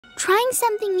Trying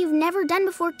something you've never done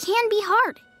before can be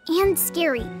hard and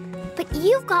scary, but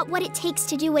you've got what it takes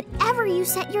to do whatever you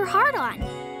set your heart on.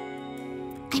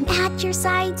 I'm at your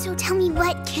side, so tell me,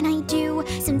 what can I do?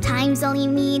 Sometimes all you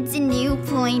need's a new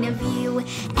point of view.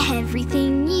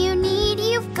 Everything you need,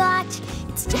 you've got.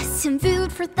 It's just some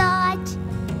food for thought.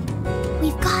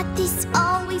 We've got this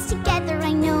always together,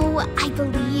 I know. I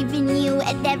believe in you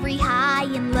at every high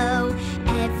and low.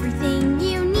 Everything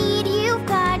you need, you've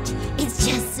got. It's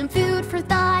just some food for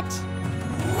thought.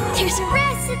 There's a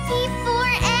recipe for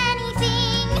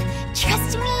anything.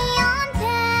 Trust me on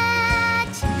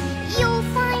that. You'll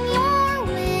find your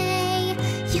way.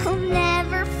 You'll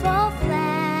never fall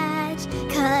flat.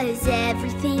 'Cause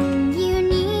everything